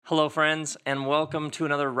Hello, friends, and welcome to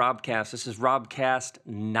another Robcast. This is Robcast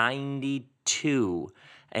 92,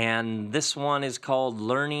 and this one is called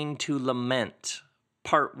Learning to Lament,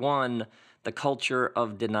 Part 1, The Culture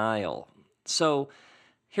of Denial. So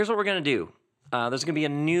here's what we're going to do. There's going to be a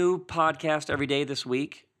new podcast every day this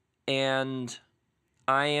week, and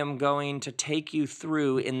I am going to take you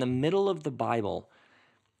through, in the middle of the Bible,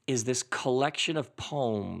 is this collection of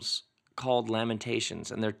poems called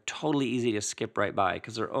Lamentations, and they're totally easy to skip right by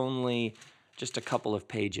because they're only just a couple of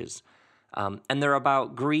pages. And they're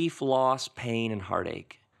about grief, loss, pain, and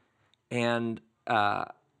heartache. And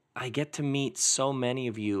I get to meet so many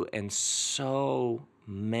of you, and so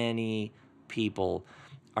many people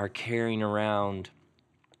are carrying around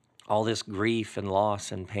all this grief and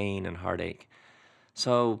loss and pain and heartache.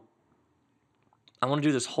 So I want to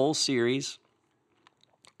do this whole series,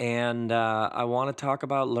 and I want to talk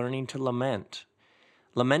about learning to lament.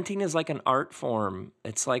 Lamenting is like an art form.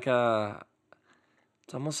 It's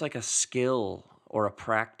almost like a skill or a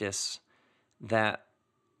practice that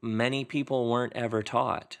many people weren't ever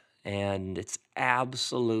taught. And it's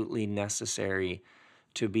absolutely necessary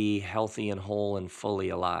to be healthy and whole and fully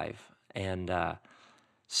alive. And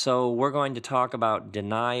so we're going to talk about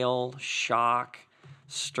denial, shock,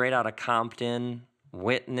 straight out of Compton,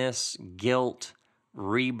 witness, guilt,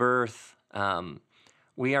 rebirth.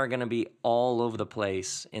 We are going to be all over the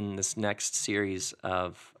place in this next series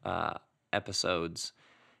of episodes.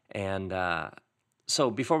 And so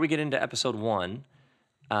before we get into episode 1,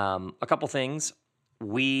 a couple things.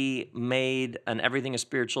 We made an Everything is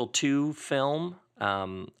Spiritual 2 film.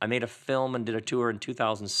 I made a film and did a tour in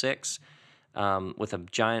 2006 with a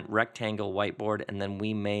giant rectangle whiteboard, and then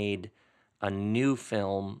we made a new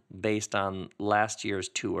film based on last year's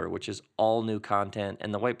tour, which is all new content,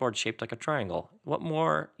 and the whiteboard's shaped like a triangle. What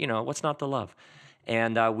more, what's not to love?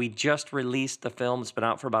 And we just released the film. It's been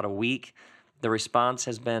out for about a week. The response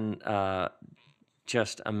has been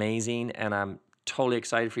just amazing, and I'm totally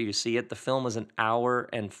excited for you to see it. The film is 1 hour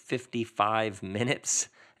and 55 minutes,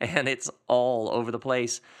 and it's all over the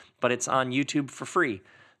place, but it's on YouTube for free.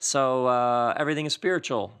 So Everything is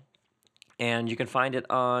Spiritual, and you can find it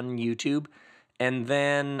on YouTube. And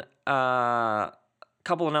then a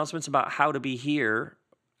couple announcements about how to be here.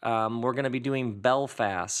 We're going to be doing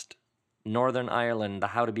Belfast, Northern Ireland, the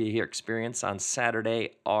How to Be Here experience on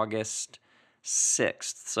Saturday, August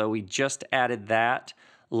 6th. So we just added that.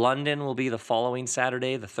 London will be the following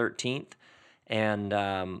Saturday, the 13th.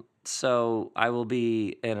 And so I will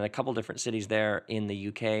be in a couple different cities there in the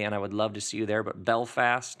UK, and I would love to see you there. But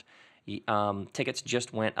Belfast, tickets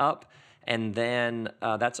just went up. And then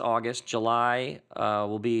that's August. July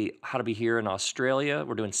will be How to Be Here in Australia.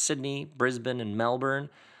 We're doing Sydney, Brisbane, and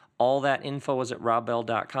Melbourne. All that info is at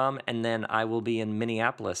robbell.com. And then I will be in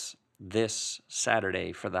Minneapolis this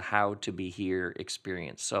Saturday for the How to Be Here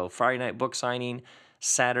experience. So Friday night book signing,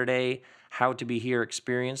 Saturday, How to Be Here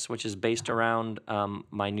experience, which is based around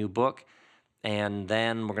my new book. And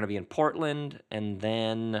then we're going to be in Portland, and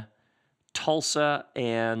then Tulsa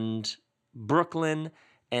and Brooklyn.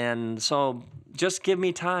 And so just give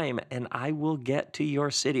me time, and I will get to your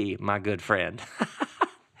city, my good friend.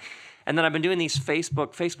 And then I've been doing these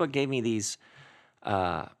Facebook gave me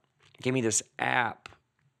this app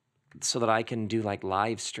so that I can do like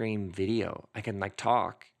live stream video. I can like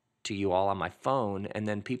talk to you all on my phone, and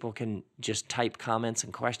then people can just type comments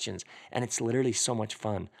and questions. And it's literally so much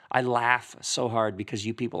fun. I laugh so hard because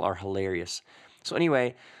you people are hilarious. So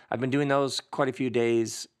anyway, I've been doing those quite a few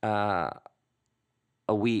days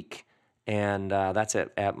a week, and that's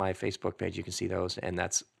at my Facebook page. You can see those, and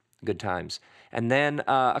that's good times. And then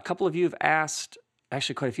a couple of you have asked,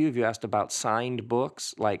 actually quite a few of you asked about signed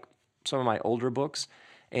books, like some of my older books,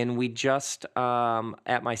 and we just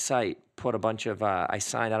at my site put a bunch of I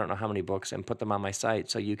signed I don't know how many books and put them on my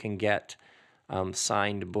site, so you can get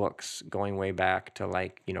signed books going way back to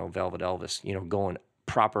Velvet Elvis, going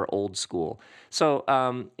proper old school. So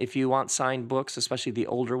if you want signed books, especially the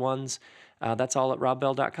older ones, that's all at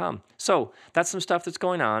robbell.com. So that's some stuff that's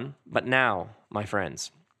going on. But now, my friends,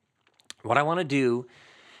 what I want to do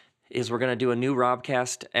is we're going to do a new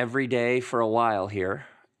Robcast every day for a while here.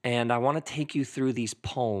 And I want to take you through these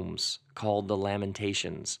poems called the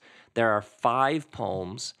Lamentations. There are 5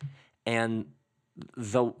 poems, and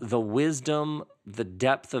the wisdom, the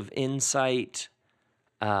depth of insight,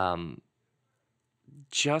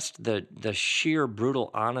 just the sheer brutal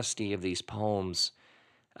honesty of these poems,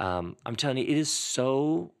 I'm telling you, it has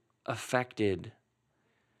so affected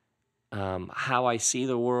how I see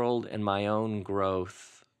the world and my own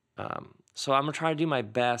growth. So I'm going to try to do my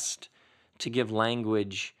best to give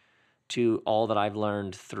language to all that I've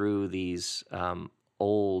learned through these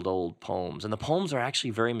old, old poems. And the poems are actually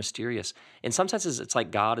very mysterious. In some senses, it's like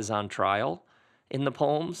God is on trial in the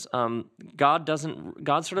poems. God's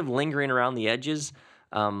sort of lingering around the edges,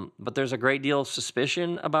 but there's a great deal of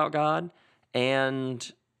suspicion about God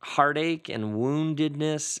and heartache and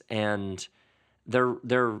woundedness, and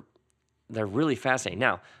they're really fascinating.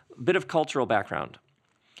 Now, a bit of cultural background.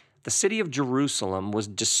 The city of Jerusalem was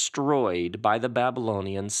destroyed by the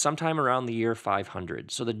Babylonians sometime around the year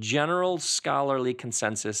 500. So the general scholarly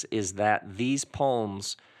consensus is that these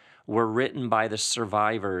poems were written by the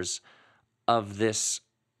survivors of this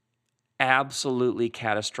absolutely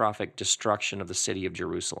catastrophic destruction of the city of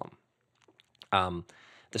Jerusalem. The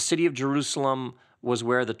city of Jerusalem was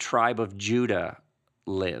where the tribe of Judah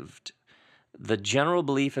lived. The general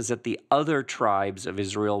belief is that the other tribes of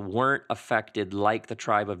Israel weren't affected like the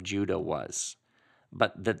tribe of Judah was,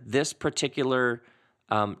 but that this particular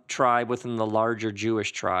tribe within the larger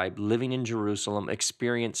Jewish tribe living in Jerusalem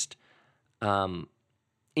experienced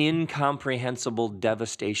incomprehensible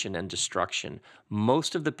devastation and destruction.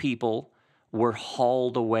 Most of the people were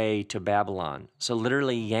hauled away to Babylon, so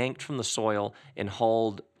literally yanked from the soil and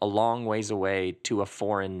hauled a long ways away to a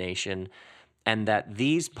foreign nation, and that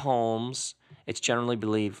these poems, it's generally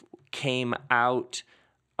believed, came out,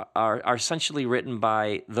 are essentially written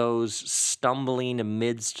by those stumbling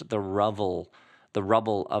amidst the rubble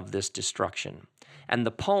of this destruction. And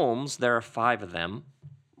the poems, there are 5 of them.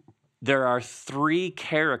 There are 3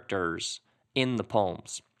 characters in the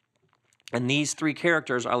poems. And these 3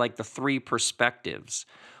 characters are like the 3 perspectives.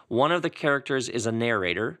 One of the characters is a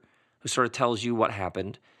narrator who sort of tells you what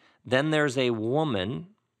happened. Then there's a woman,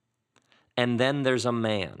 and then there's a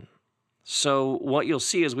man. So what you'll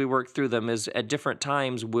see as we work through them is at different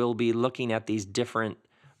times we'll be looking at these different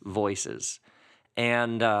voices.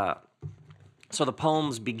 And so the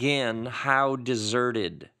poems begin, "How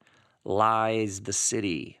deserted lies the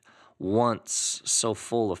city, once so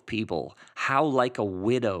full of people. How like a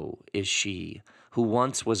widow is she, who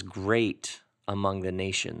once was great among the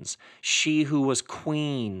nations. She who was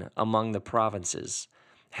queen among the provinces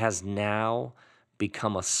has now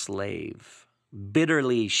become a slave.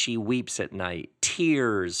 Bitterly she weeps at night.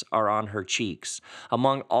 Tears are on her cheeks.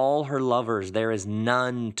 Among all her lovers there is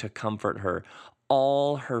none to comfort her.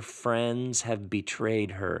 All her friends have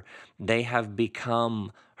betrayed her. They have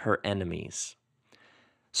become her enemies."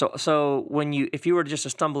 So if you were just to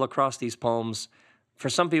stumble across these poems, for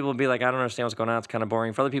some people it'd be like, I don't understand what's going on, it's kind of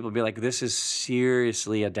boring. For other people it'd be like, this is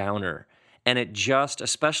seriously a downer. And it just,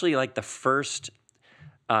 especially like the first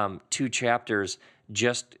 2 chapters,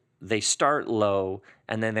 they start low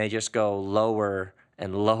and then they just go lower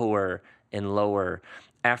and lower and lower.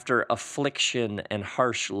 After affliction and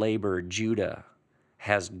harsh labor, Judah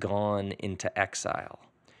has gone into exile.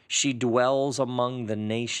 She dwells among the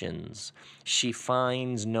nations. She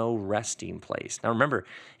finds no resting place. Now remember,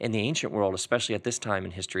 in the ancient world, especially at this time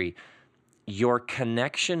in history, your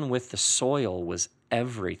connection with the soil was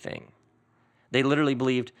everything. They literally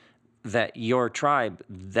believed that your tribe,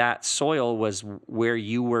 that soil was where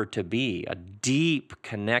you were to be, a deep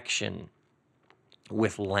connection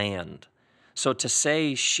with land. So to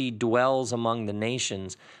say she dwells among the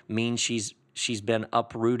nations means she's been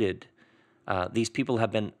uprooted. These people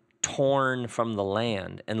have been torn from the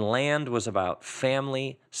land, and land was about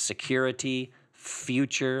family, security,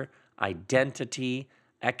 future, identity,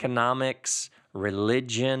 economics,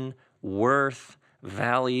 religion, worth,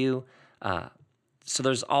 value. So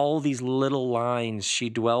there's all these little lines.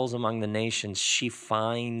 She dwells among the nations. She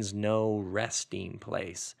finds no resting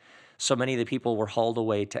place. So many of the people were hauled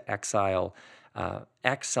away to exile.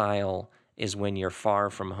 Exile is when you're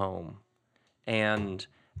far from home. And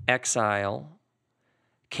exile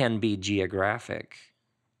can be geographic,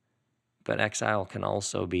 but exile can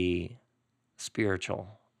also be spiritual.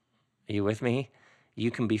 Are you with me?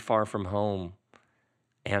 You can be far from home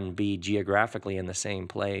and be geographically in the same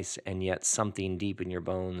place, and yet something deep in your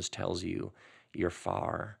bones tells you you're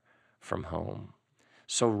far from home.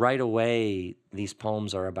 So right away, these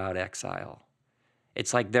poems are about exile.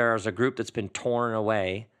 It's like there's a group that's been torn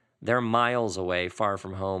away. They're miles away, far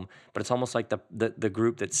from home, but it's almost like the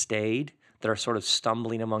group that stayed, that are sort of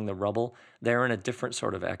stumbling among the rubble, they're in a different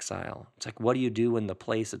sort of exile. It's like, what do you do when the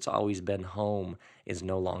place that's always been home is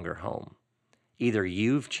no longer home? Either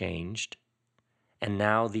you've changed, and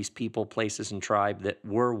now these people, places, and tribe that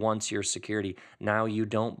were once your security, now you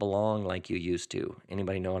don't belong like you used to.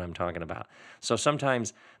 Anybody know what I'm talking about? So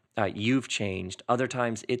sometimes you've changed, other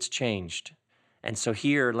times it's changed. And so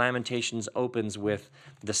here, Lamentations opens with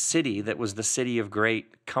the city that was the city of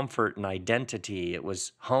great comfort and identity. It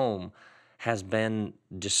was home, has been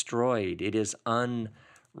destroyed. It is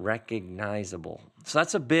recognizable. So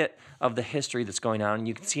that's a bit of the history that's going on.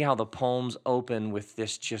 You can see how the poems open with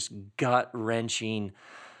this just gut-wrenching,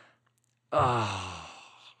 oh,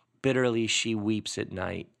 bitterly she weeps at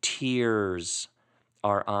night. Tears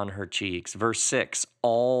are on her cheeks. Verse 6,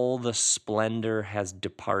 all the splendor has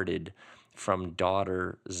departed from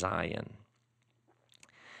daughter Zion.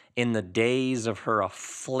 In the days of her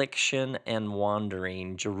affliction and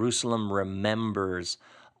wandering, Jerusalem remembers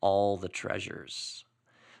all the treasures.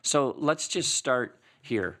 So let's just start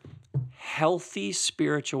here. Healthy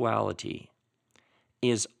spirituality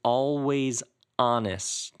is always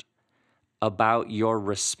honest about your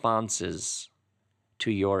responses to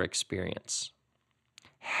your experience.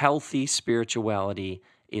 Healthy spirituality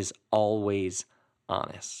is always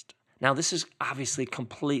honest. Now, this is obviously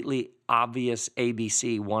completely obvious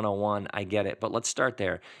ABC 101. I get it, but let's start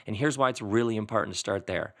there. And here's why it's really important to start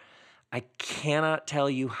there. I cannot tell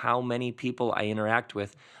you how many people I interact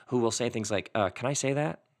with who will say things like, can I say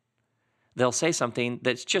that? They'll say something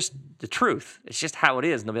that's just the truth. It's just how it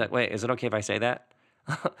is. And they'll be like, wait, is it okay if I say that?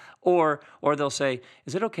 or they'll say,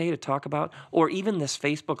 is it okay to talk about? Or even this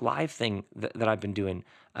Facebook Live thing that I've been doing,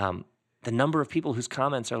 the number of people whose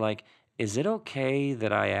comments are like, is it okay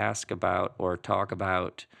that I ask about or talk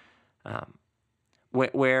about,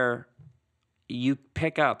 where you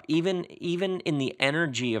pick up, even in the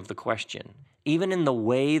energy of the question, even in the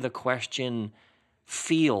way the question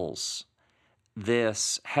feels,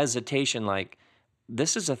 this hesitation, like,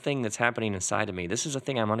 this is a thing that's happening inside of me. This is a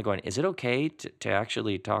thing I'm undergoing. Is it okay to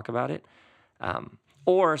actually talk about it?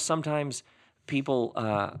 Or sometimes people,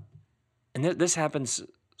 and this happens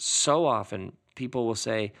so often, people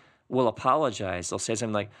will apologize. They'll say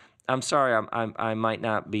something like, I'm sorry, I might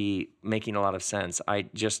not be making a lot of sense.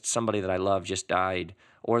 Somebody that I love just died.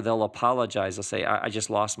 Or they'll apologize. They'll say, I just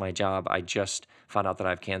lost my job. I just found out that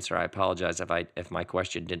I have cancer. I apologize if my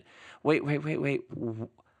question didn't. Wait.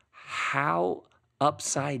 How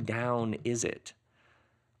upside down is it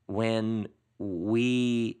when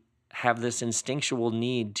we have this instinctual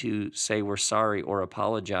need to say we're sorry or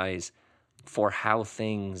apologize for how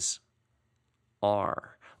things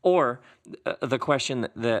are? Or the question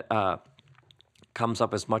that comes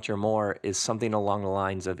up as much or more is something along the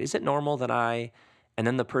lines of, is it normal that and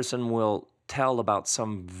then the person will tell about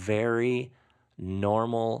some very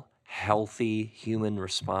normal, healthy human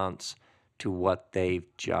response to what they've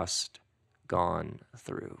just gone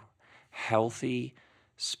through. Healthy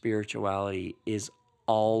spirituality is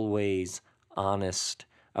always honest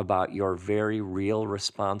about your very real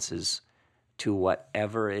responses to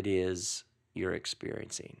whatever it is you're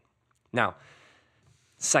experiencing. Now,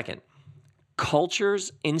 second,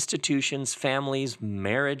 cultures, institutions, families,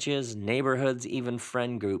 marriages, neighborhoods, even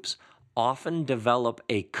friend groups often develop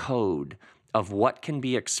a code of what can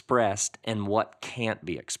be expressed and what can't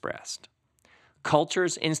be expressed.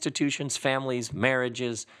 Cultures, institutions, families,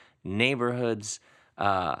 marriages, neighborhoods,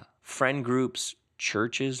 friend groups,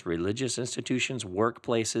 churches, religious institutions,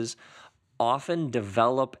 workplaces often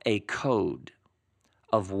develop a code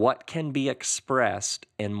of what can be expressed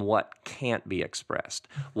and what can't be expressed,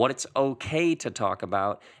 what it's okay to talk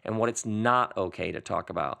about and what it's not okay to talk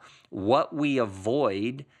about, what we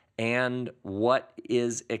avoid and what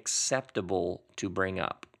is acceptable to bring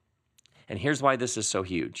up. And here's why this is so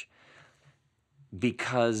huge.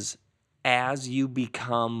 Because as you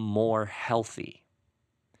become more healthy,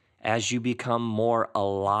 as you become more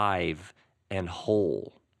alive and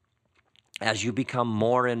whole, as you become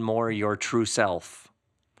more and more your true self,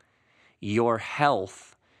 your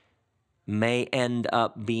health may end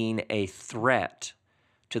up being a threat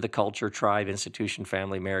to the culture, tribe, institution,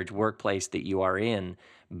 family, marriage, workplace that you are in,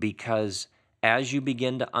 because as you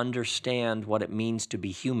begin to understand what it means to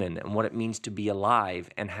be human and what it means to be alive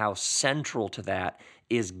and how central to that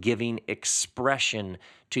is giving expression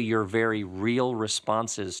to your very real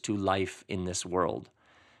responses to life in this world,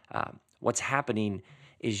 what's happening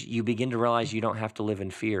is you begin to realize you don't have to live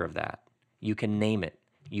in fear of that. You can name it.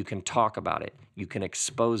 You can talk about it. You can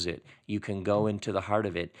expose it. You can go into the heart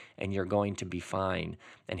of it, and you're going to be fine.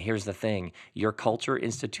 And here's the thing. Your culture,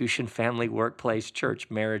 institution, family, workplace, church,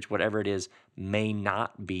 marriage, whatever it is, may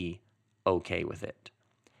not be okay with it.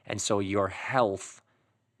 And so your health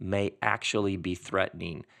may actually be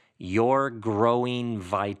threatening. Your growing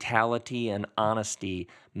vitality and honesty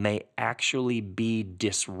may actually be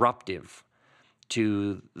disruptive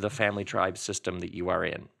to the family tribe system that you are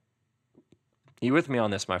in. You with me on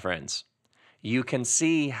this, my friends? You can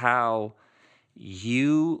see how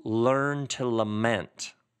you learn to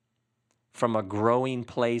lament from a growing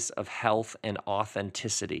place of health and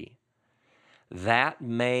authenticity. That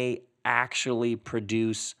may actually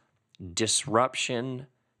produce disruption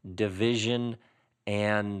division,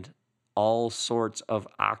 and all sorts of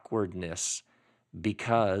awkwardness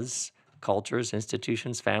because cultures,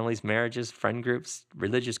 institutions, families, marriages, friend groups,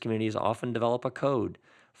 religious communities often develop a code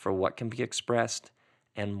for what can be expressed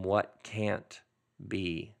and what can't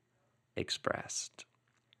be expressed.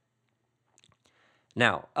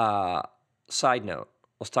 Now, side note,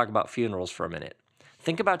 let's talk about funerals for a minute.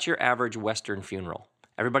 Think about your average Western funeral.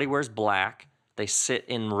 Everybody wears black. They sit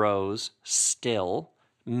in rows still,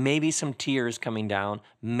 maybe some tears coming down,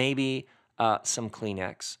 maybe some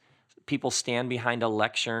Kleenex. People stand behind a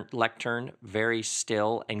lectern very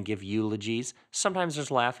still and give eulogies. Sometimes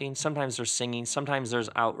there's laughing, sometimes there's singing, sometimes there's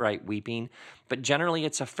outright weeping, but generally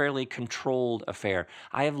it's a fairly controlled affair.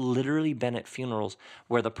 I have literally been at funerals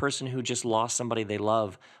where the person who just lost somebody they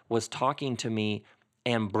love was talking to me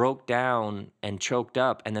and broke down and choked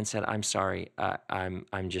up and then said, "I'm sorry,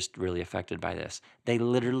 I'm just really affected by this." They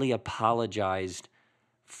literally apologized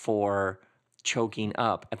for choking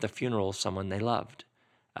up at the funeral of someone they loved.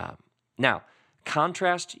 Now,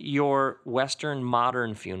 contrast your Western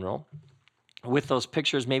modern funeral with those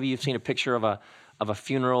pictures. Maybe you've seen a picture of a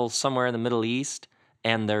funeral somewhere in the Middle East,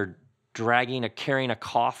 and they're carrying a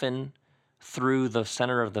coffin through the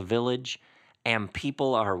center of the village, and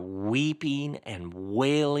people are weeping and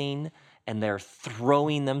wailing, and they're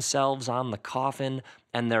throwing themselves on the coffin,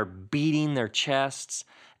 and they're beating their chests,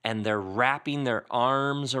 and they're wrapping their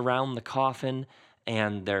arms around the coffin,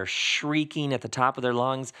 and they're shrieking at the top of their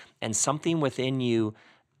lungs, and something within you,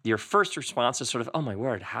 your first response is sort of, "Oh my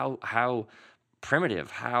word, how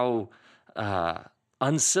primitive, how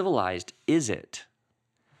uncivilized is it?"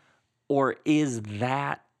 Or is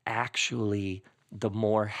that actually the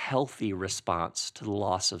more healthy response to the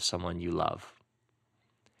loss of someone you love?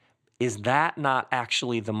 Is that not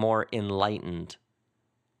actually the more enlightened,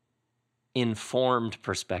 informed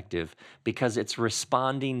perspective, because it's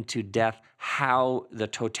responding to death how the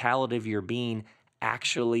totality of your being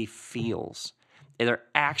actually feels? They're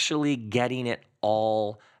actually getting it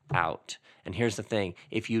all out. And here's the thing,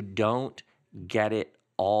 if you don't get it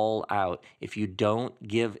all out, if you don't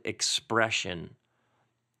give expression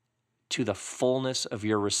to the fullness of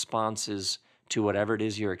your responses to whatever it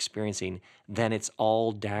is you're experiencing, then it's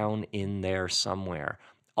all down in there somewhere.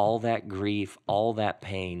 All that grief, all that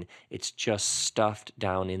pain, it's just stuffed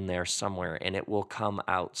down in there somewhere, and it will come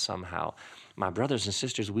out somehow. My brothers and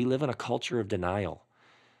sisters, we live in a culture of denial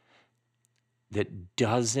that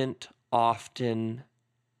doesn't often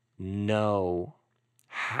know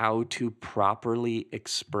how to properly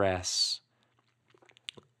express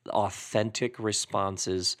authentic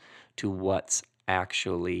responses to what's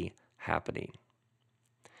actually happening.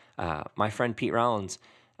 My friend Pete Rollins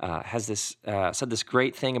said this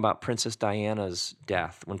great thing about Princess Diana's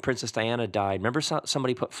death. When Princess Diana died, remember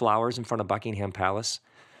somebody put flowers in front of Buckingham Palace,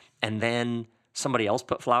 and then somebody else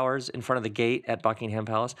put flowers in front of the gate at Buckingham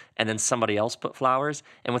Palace, and then somebody else put flowers,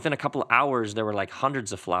 and within a couple of hours there were like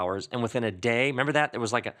hundreds of flowers, and within a day, remember that? It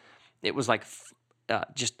was like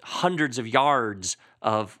just hundreds of yards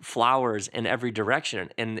of flowers in every direction.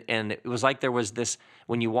 And it was like there was this,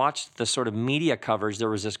 when you watched the sort of media coverage, there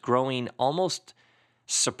was this growing almost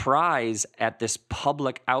surprise at this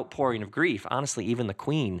public outpouring of grief. Honestly, even the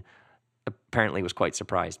Queen apparently was quite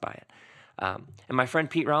surprised by it. And my friend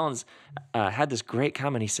Pete Rollins had this great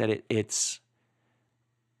comment. He said, it's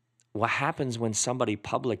what happens when somebody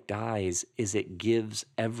public dies is it gives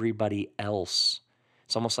everybody else,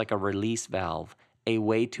 it's almost like a release valve, a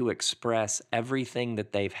way to express everything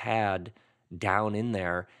that they've had down in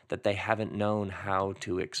there that they haven't known how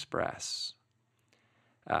to express.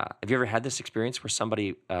 Have you ever had this experience where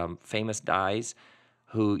somebody famous dies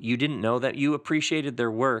who you didn't know, that you appreciated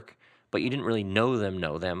their work, but you didn't really know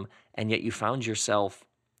them, and yet you found yourself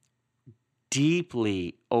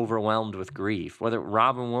deeply overwhelmed with grief, whether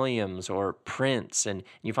Robin Williams or Prince, and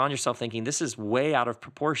you found yourself thinking, this is way out of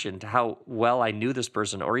proportion to how well I knew this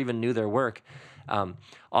person or even knew their work.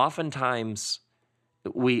 Oftentimes,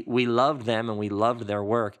 we loved them and we loved their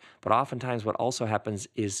work, but oftentimes what also happens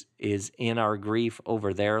is in our grief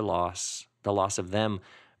over their loss, the loss of them,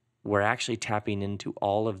 we're actually tapping into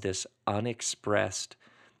all of this unexpressed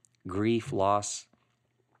grief, loss,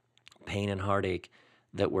 pain, and heartache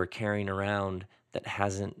that we're carrying around that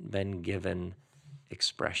hasn't been given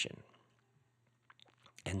expression.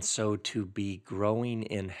 And so to be growing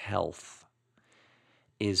in health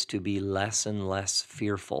is to be less and less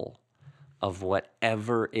fearful of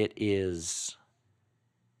whatever it is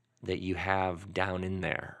that you have down in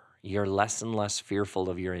there. You're less and less fearful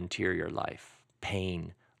of your interior life,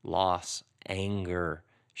 pain, loss, anger,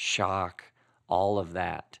 shock, all of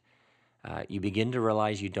that. You begin to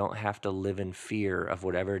realize you don't have to live in fear of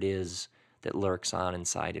whatever it is that lurks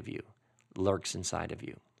inside of you.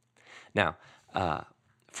 Now,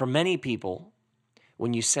 for many people,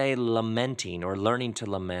 when you say lamenting or learning to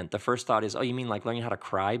lament, the first thought is, oh, you mean like learning how to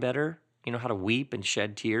cry better? You know, how to weep and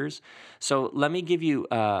shed tears? So let me give you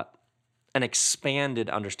an expanded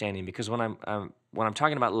understanding, because when I'm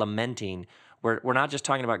talking about lamenting, we're not just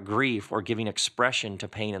talking about grief or giving expression to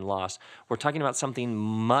pain and loss. We're talking about something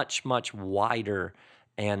much, much wider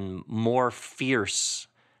and more fierce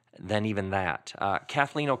than even that.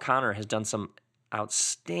 Kathleen O'Connor has done some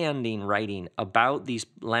outstanding writing about these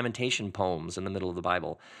lamentation poems in the middle of the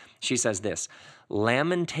Bible. She says this: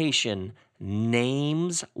 lamentation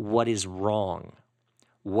names what is wrong,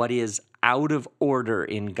 what is out of order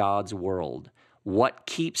in God's world, what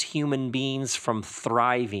keeps human beings from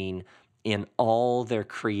thriving in all their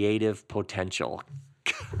creative potential.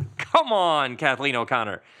 Come on, Kathleen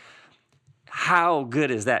O'Connor. How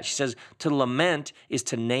good is that? She says, to lament is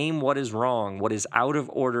to name what is wrong, what is out of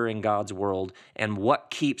order in God's world, and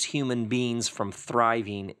what keeps human beings from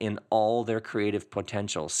thriving in all their creative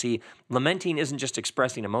potential. See, lamenting isn't just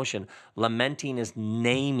expressing emotion. Lamenting is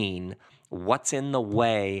naming what's in the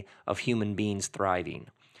way of human beings thriving.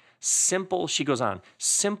 She goes on,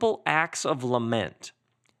 simple acts of lament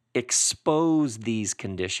expose these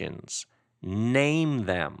conditions, name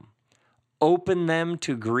them, open them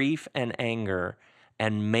to grief and anger,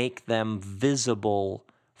 and make them visible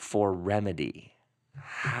for remedy.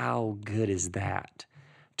 How good is that?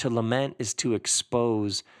 To lament is to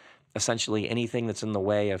expose essentially anything that's in the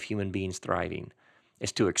way of human beings thriving.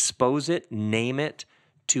 It's to expose it, name it,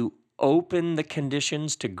 to open the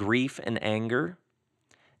conditions to grief and anger,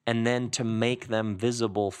 and then to make them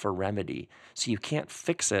visible for remedy. So you can't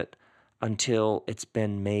fix it until it's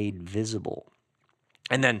been made visible.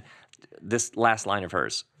 And then this last line of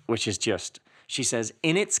hers, which is just, she says,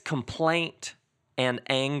 in its complaint and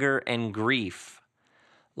anger and grief,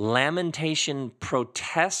 lamentation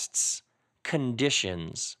protests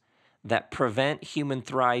conditions that prevent human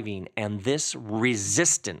thriving, and this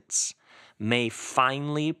resistance may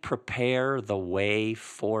finally prepare the way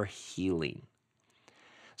for healing.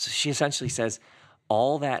 So she essentially says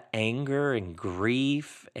all that anger and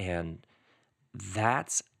grief, and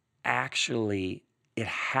that's actually, it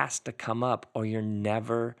has to come up or you're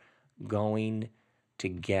never going to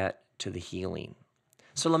get to the healing.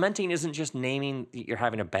 So lamenting isn't just naming that you're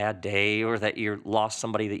having a bad day or that you lost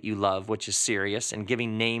somebody that you love, which is serious, and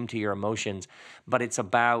giving name to your emotions, but it's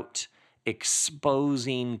about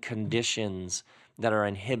exposing conditions that are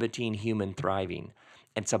inhibiting human thriving.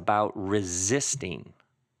 It's about resisting,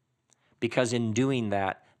 because in doing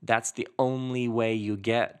that, that's the only way you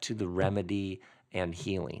get to the remedy and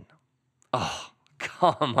healing. Oh,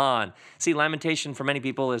 come on. See, lamentation for many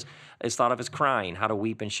people is thought of as crying, how to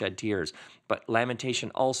weep and shed tears. But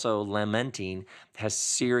lamentation also, lamenting, has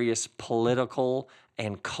serious political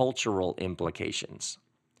and cultural implications.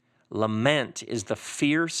 Lament is the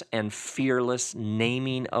fierce and fearless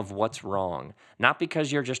naming of what's wrong, not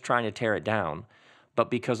because you're just trying to tear it down, but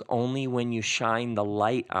because only when you shine the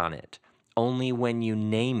light on it, only when you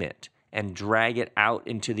name it and drag it out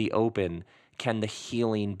into the open, can the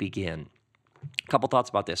healing begin. A couple thoughts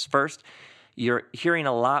about this. First, you're hearing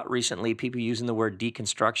a lot recently people using the word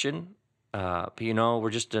deconstruction. We're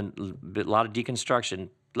just a lot of deconstruction.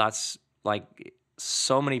 Lots, like,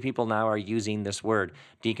 so many people now are using this word,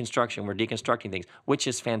 deconstruction. We're deconstructing things, which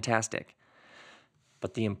is fantastic.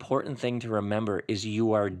 But the important thing to remember is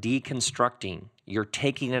you are deconstructing. You're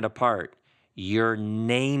taking it apart. You're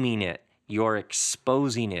naming it. You're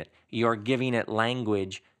exposing it. You're giving it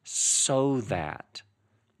language so that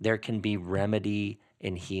there can be remedy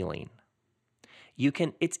and healing.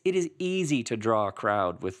 It is easy to draw a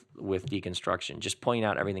crowd with deconstruction, just point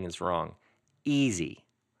out everything that's wrong. Easy.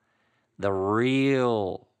 The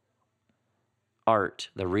real art,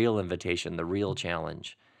 the real invitation, the real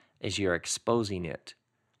challenge is you're exposing it,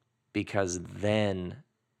 because then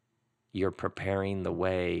you're preparing the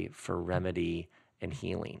way for remedy and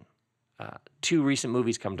healing. Two recent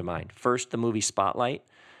movies come to mind. First, the movie Spotlight.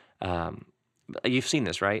 You've seen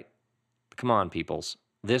this, right? Come on, peoples.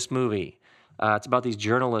 This movie, it's about these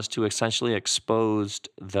journalists who essentially exposed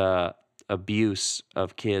the abuse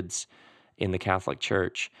of kids in the Catholic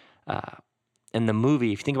Church. In the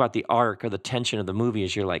movie, if you think about the arc or the tension of the movie,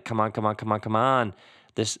 is you're like, come on.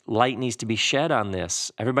 This light needs to be shed on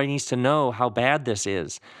this. Everybody needs to know how bad this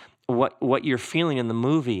is. What you're feeling in the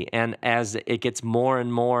movie, and as it gets more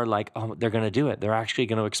and more like, oh, they're going to do it. They're actually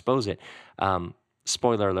going to expose it.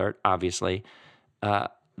 Spoiler alert, obviously.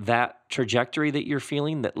 that trajectory that you're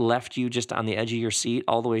feeling that left you just on the edge of your seat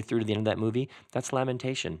all the way through to the end of that movie, that's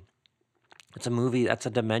lamentation. It's a movie, that's a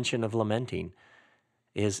dimension of lamenting,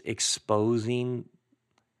 is exposing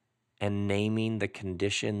and naming the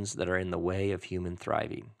conditions that are in the way of human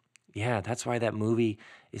thriving. Yeah, that's why that movie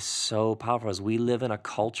is so powerful. As we live in a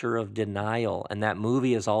culture of denial, and that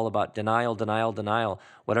movie is all about denial, denial, denial.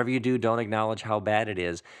 Whatever you do, don't acknowledge how bad it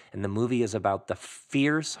is. And the movie is about the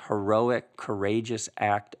fierce, heroic, courageous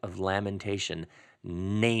act of lamentation,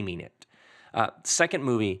 naming it. Second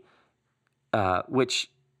movie, which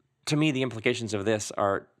to me, the implications of this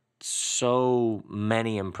are so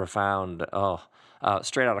many and profound.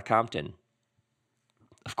 Straight Outta Compton.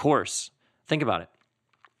 Of course. Think about it.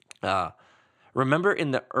 Remember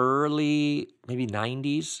in the early, maybe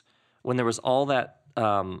 90s, when there was all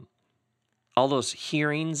those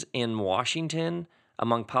hearings in Washington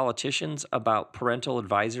among politicians about parental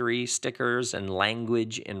advisory stickers and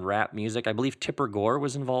language in rap music? I believe Tipper Gore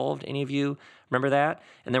was involved. Any of you remember that?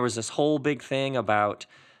 And there was this whole big thing about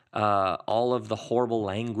all of the horrible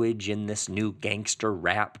language in this new gangster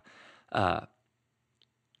rap.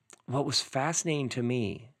 What was fascinating to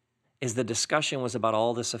me is the discussion was about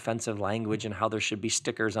all this offensive language and how there should be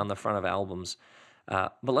stickers on the front of albums.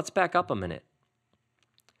 But let's back up a minute.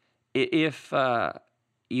 If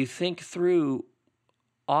you think through,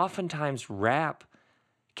 oftentimes rap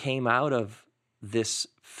came out of this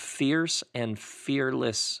fierce and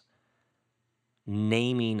fearless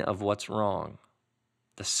naming of what's wrong.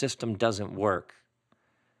 The system doesn't work.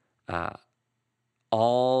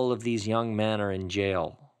 All of these young men are in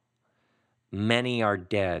jail. Many are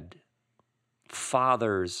dead.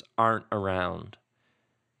 Fathers aren't around.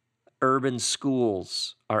 Urban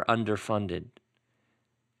schools are underfunded.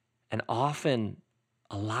 And often,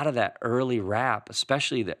 a lot of that early rap,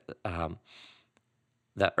 especially that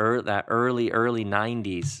early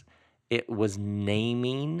 90s, it was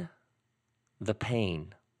naming the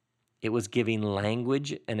pain. It was giving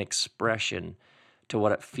language and expression to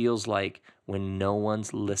what it feels like when no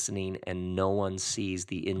one's listening and no one sees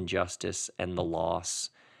the injustice and the loss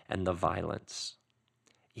and the violence.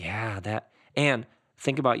 Yeah, and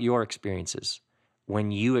think about your experiences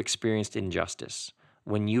when you experienced injustice,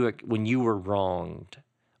 when you were wronged,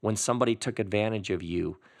 when somebody took advantage of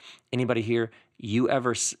you. Anybody here, did you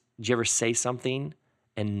ever say something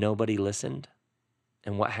and nobody listened?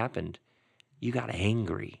 And what happened? You got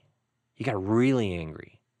angry. You got really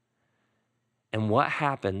angry. And what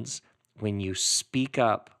happens when you speak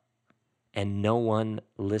up and no one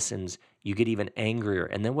listens? You get even angrier.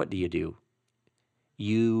 And then what do?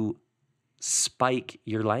 You spike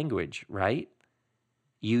your language, right?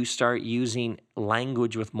 You start using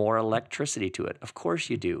language with more electricity to it. Of course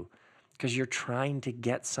you do, because you're trying to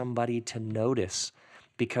get somebody to notice,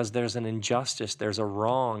 because there's an injustice, there's a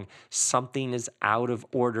wrong, something is out of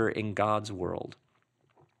order in God's world.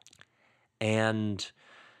 And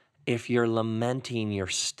if you're lamenting, you're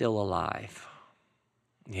still alive.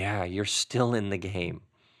 Yeah, you're still in the game.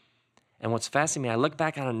 And what's fascinating, I look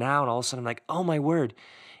back on it now and all of a sudden I'm like, oh my word,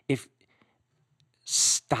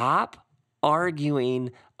 stop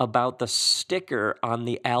arguing about the sticker on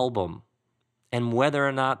the album and whether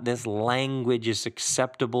or not this language is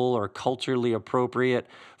acceptable or culturally appropriate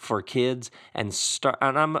for kids, and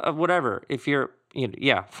I'm whatever. If you're,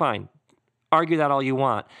 yeah, fine. Argue that all you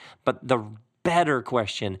want. But the better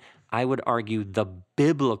question, I would argue the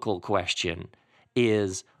biblical question,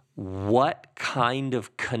 is what kind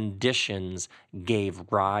of conditions gave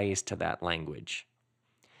rise to that language?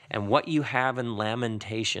 And what you have in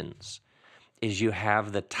Lamentations is you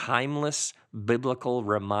have the timeless biblical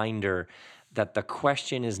reminder that the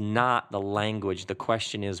question is not the language. The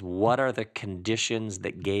question is, what are the conditions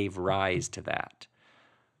that gave rise to that?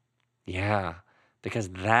 Yeah, because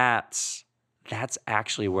that's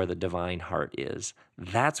actually where the divine heart is.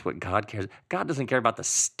 That's what God cares. God doesn't care about the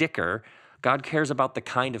sticker. God cares about the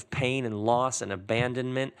kind of pain and loss and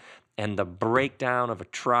abandonment and the breakdown of a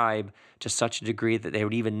tribe to such a degree that they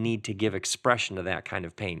would even need to give expression to that kind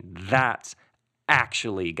of pain. That's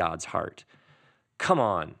actually God's heart. Come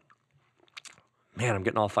on. Man, I'm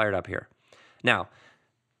getting all fired up here. Now,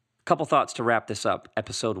 a couple thoughts to wrap this up,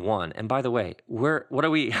 episode 1. And by the way, we're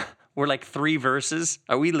like 3 verses.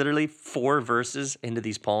 Are we literally 4 verses into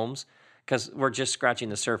these poems? Because we're just scratching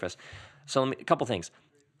the surface. So a couple things.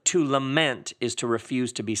 To lament is to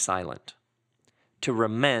refuse to be silent. To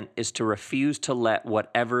lament is to refuse to let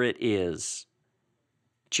whatever it is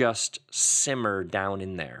just simmer down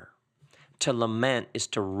in there. To lament is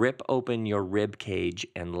to rip open your rib cage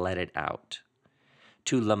and let it out.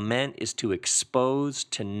 To lament is to expose,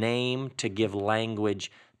 to name, to give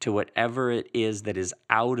language to whatever it is that is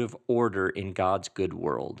out of order in God's good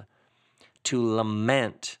world. To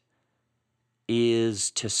lament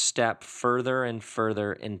is to step further and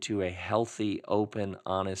further into a healthy, open,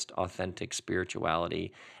 honest, authentic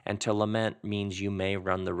spirituality. And to lament means you may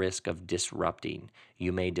run the risk of disrupting.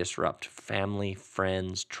 You may disrupt family,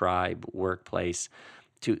 friends, tribe, workplace.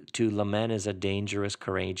 To lament is a dangerous,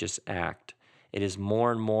 courageous act. It is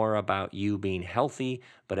more and more about you being healthy,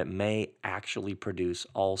 but it may actually produce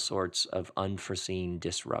all sorts of unforeseen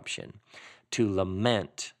disruption. To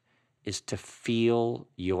lament is to feel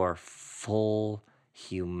your full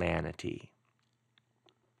humanity.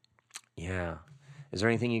 Yeah. Is there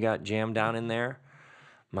anything you got jammed down in there?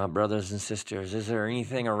 My brothers and sisters, is there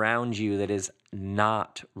anything around you that is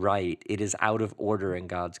not right? It is out of order in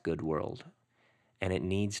God's good world, and it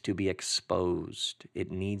needs to be exposed. It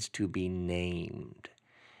needs to be named.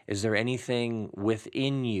 Is there anything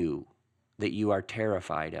within you that you are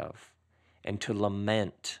terrified of? And to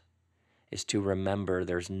lament is to remember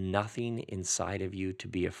there's nothing inside of you to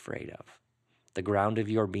be afraid of. The ground of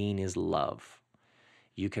your being is love.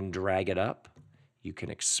 You can drag it up, you can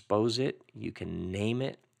expose it, you can name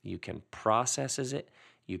it, you can process it,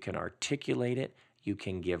 you can articulate it, you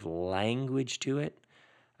can give language to it.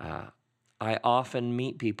 I often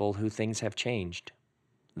meet people who things have changed.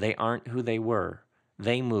 They aren't who they were.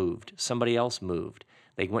 They moved. Somebody else moved.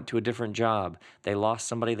 They went to a different job. They lost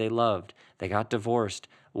somebody they loved. They got divorced.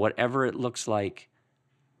 Whatever it looks like,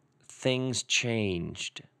 things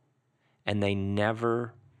changed, and they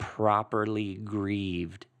never properly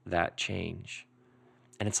grieved that change.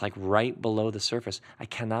 And it's like right below the surface. I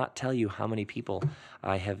cannot tell you how many people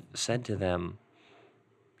I have said to them,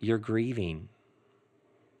 you're grieving.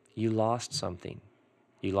 You lost something.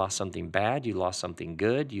 You lost something bad. You lost something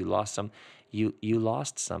good. You lost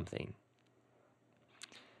something.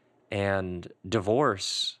 And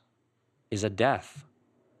divorce is a death.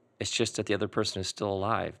 It's just that the other person is still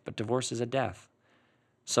alive. But divorce is a death.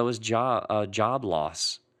 So is job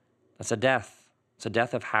loss. That's a death. It's a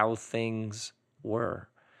death of how things were.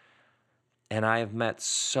 And I have met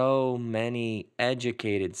so many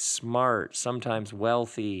educated, smart, sometimes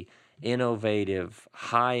wealthy, innovative,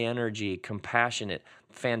 high energy, compassionate,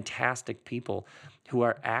 fantastic people who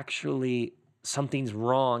are actually, something's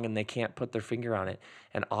wrong and they can't put their finger on it.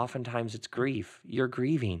 And oftentimes it's grief. You're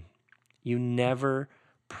grieving. You never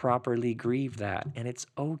properly grieve that. And it's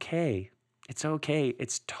okay. It's okay.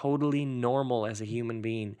 It's totally normal as a human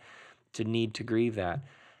being to need to grieve that.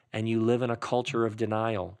 And you live in a culture of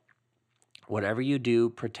denial. Whatever you do,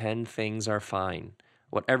 pretend things are fine.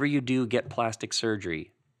 Whatever you do, get plastic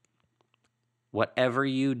surgery. Whatever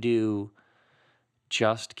you do,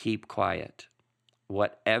 just keep quiet.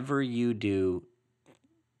 Whatever you do,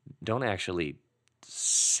 don't actually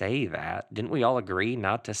say that. Didn't we all agree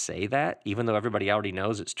not to say that, even though everybody already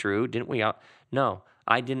knows it's true? Didn't we all? No,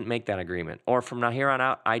 I didn't make that agreement. Or from now here on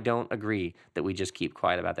out, I don't agree that we just keep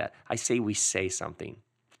quiet about that. I say we say something.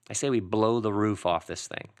 I say we blow the roof off this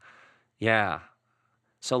thing. Yeah.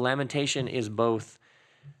 So lamentation is both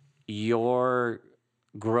your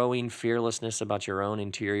growing fearlessness about your own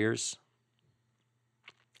interiors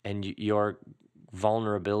and your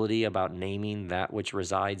vulnerability about naming that which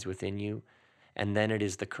resides within you. And then it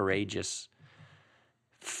is the courageous,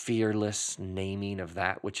 fearless naming of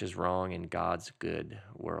that which is wrong in God's good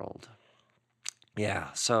world.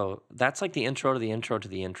 Yeah, so that's like the intro to the intro to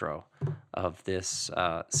the intro of this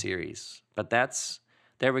series. But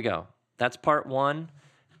there we go. That's part 1.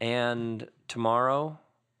 And tomorrow,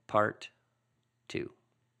 part 2.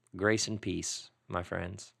 Grace and peace, my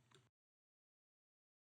friends.